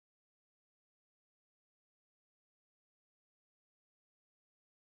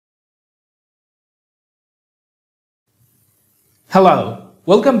Hello,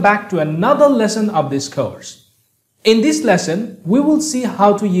 welcome back to another lesson of this course. In this lesson, we will see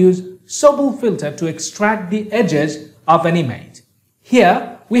how to use Sobel filter to extract the edges of an image.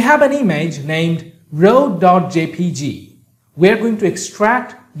 Here, we have an image named Road.jpg. We are going to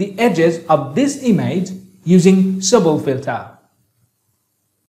extract the edges of this image using Sobel filter.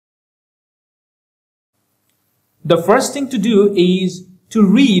 The first thing to do is to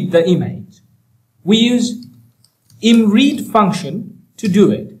read the image. We use imread function to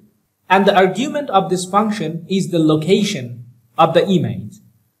do it, and the argument of this function is the location of the image.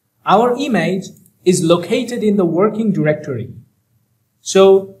 Our image is located in the working directory.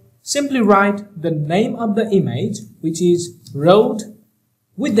 So simply write the name of the image, which is road,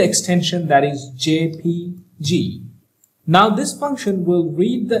 with the extension that is jpg. Now this function will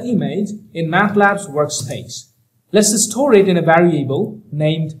read the image in Matlab's workspace. Let's store it in a variable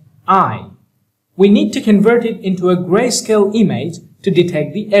named I. We need to convert it into a grayscale image to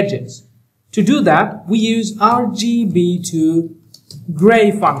detect the edges. To do that, we use RGB to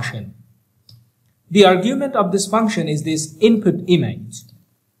gray function. The argument of this function is this input image.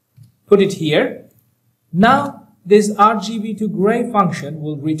 Put it here. Now, this RGB to gray function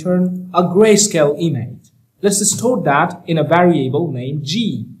will return a grayscale image. Let's store that in a variable named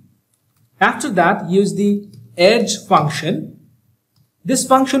G. After that, use the edge function. This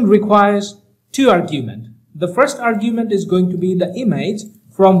function requires two arguments. The first argument is going to be the image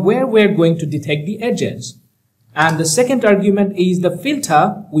from where we're going to detect the edges. And the second argument is the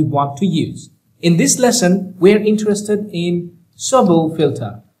filter we want to use. In this lesson, we're interested in Sobel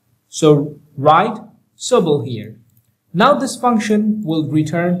filter. So write Sobel here. Now this function will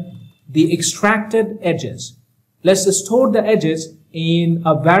return the extracted edges. Let's store the edges in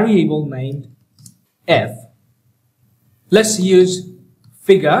a variable named f. Let's use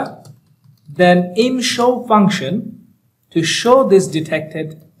figure, then imshow function to show these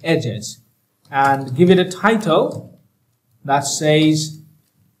detected edges, and give it a title that says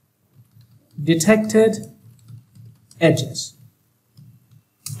detected edges.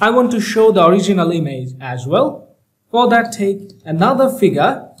 I want to show the original image as well. For that, take another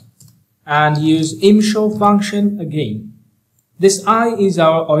figure and use imshow function again. This I is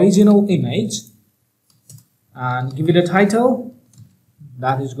our original image, and give it a title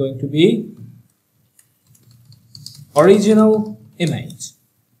that is going to be original image.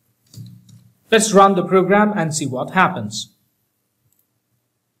 Let's run the program and see what happens.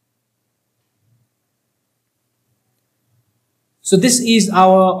 So this is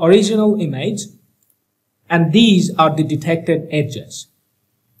our original image, and these are the detected edges.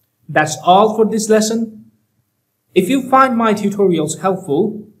 That's all for this lesson. If you find my tutorials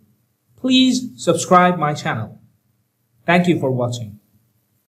helpful, please subscribe my channel. Thank you for watching.